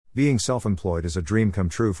Being self-employed is a dream come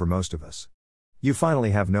true for most of us. You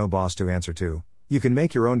finally have no boss to answer to, you can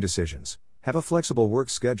make your own decisions, have a flexible work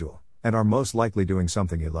schedule, and are most likely doing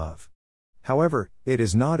something you love. However, it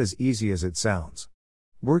is not as easy as it sounds.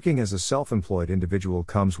 Working as a self-employed individual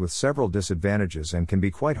comes with several disadvantages and can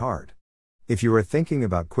be quite hard. If you are thinking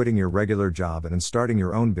about quitting your regular job and starting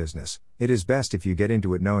your own business, it is best if you get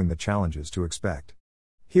into it knowing the challenges to expect.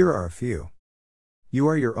 Here are a few. You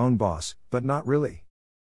are your own boss, but not really.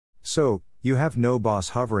 So, you have no boss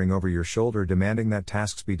hovering over your shoulder demanding that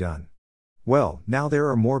tasks be done. Well, now there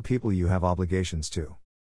are more people you have obligations to.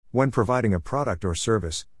 When providing a product or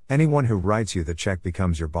service, anyone who writes you the check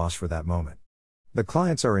becomes your boss for that moment. The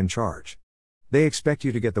clients are in charge. They expect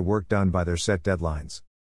you to get the work done by their set deadlines.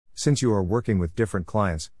 Since you are working with different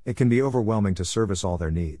clients, it can be overwhelming to service all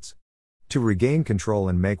their needs. To regain control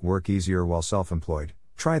and make work easier while self-employed,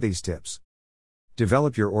 try these tips.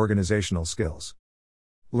 Develop your organizational skills.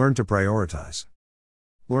 Learn to prioritize.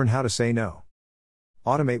 Learn how to say no.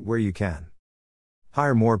 Automate where you can.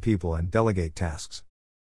 Hire more people and delegate tasks.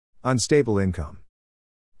 Unstable income.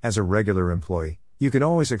 As a regular employee, you can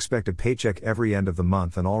always expect a paycheck every end of the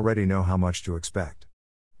month and already know how much to expect.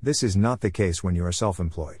 This is not the case when you are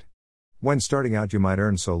self-employed. When starting out, you might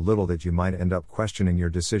earn so little that you might end up questioning your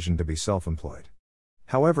decision to be self-employed.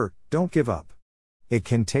 However, don't give up. It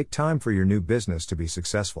can take time for your new business to be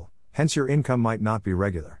successful, hence your income might not be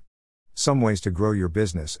regular. Some ways to grow your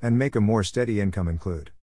business and make a more steady income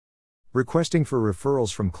include requesting for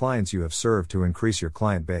referrals from clients you have served to increase your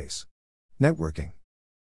client base. Networking.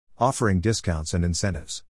 Offering discounts and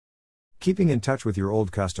incentives. Keeping in touch with your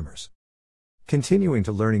old customers. Continuing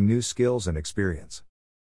to learning new skills and experience.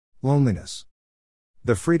 Loneliness.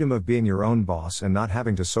 The freedom of being your own boss and not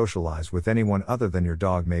having to socialize with anyone other than your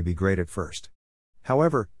dog may be great at first.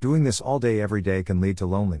 However, doing this all day every day can lead to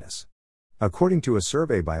loneliness. According to a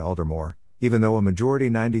survey by Aldermore, even though a majority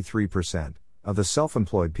 93% of the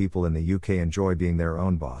self-employed people in the UK enjoy being their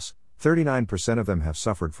own boss, 39% of them have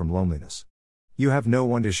suffered from loneliness. You have no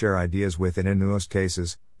one to share ideas with, and in most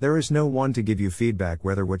cases, there is no one to give you feedback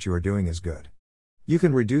whether what you are doing is good. You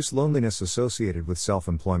can reduce loneliness associated with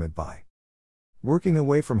self-employment by working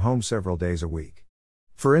away from home several days a week.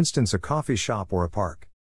 For instance, a coffee shop or a park.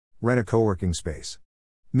 Rent a co-working space.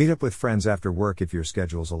 Meet up with friends after work if your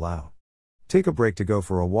schedules allow. Take a break to go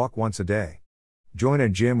for a walk once a day. Join a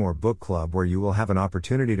gym or book club where you will have an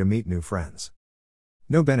opportunity to meet new friends.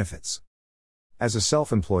 No benefits. As a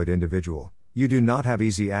self-employed individual, you do not have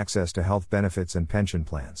easy access to health benefits and pension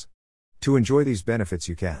plans. To enjoy these benefits,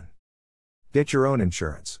 you can get your own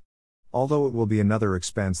insurance. Although it will be another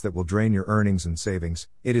expense that will drain your earnings and savings,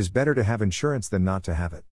 it is better to have insurance than not to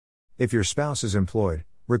have it. If your spouse is employed,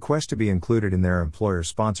 request to be included in their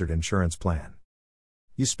employer-sponsored insurance plan.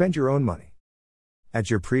 You spend your own money. At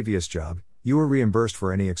your previous job, you were reimbursed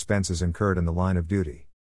for any expenses incurred in the line of duty.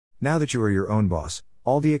 Now that you are your own boss,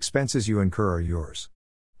 all the expenses you incur are yours.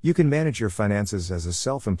 You can manage your finances as a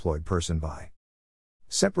self-employed person by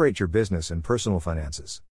separate your business and personal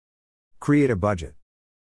finances. Create a budget.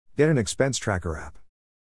 Get an expense tracker app.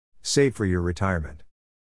 Save for your retirement.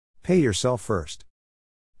 Pay yourself first.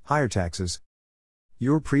 Higher taxes.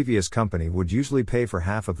 Your previous company would usually pay for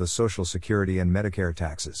half of the Social Security and Medicare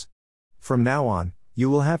taxes. From now on, you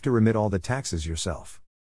will have to remit all the taxes yourself.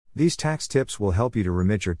 These tax tips will help you to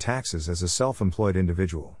remit your taxes as a self-employed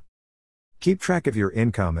individual. Keep track of your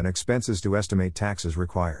income and expenses to estimate taxes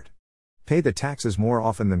required. Pay the taxes more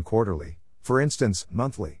often than quarterly, for instance,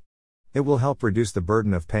 monthly. It will help reduce the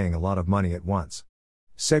burden of paying a lot of money at once.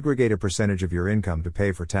 Segregate a percentage of your income to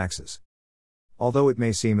pay for taxes. Although it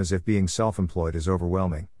may seem as if being self-employed is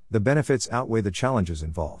overwhelming, the benefits outweigh the challenges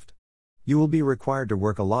involved. You will be required to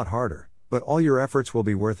work a lot harder, but all your efforts will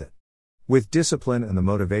be worth it. With discipline and the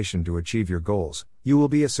motivation to achieve your goals, you will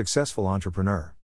be a successful entrepreneur.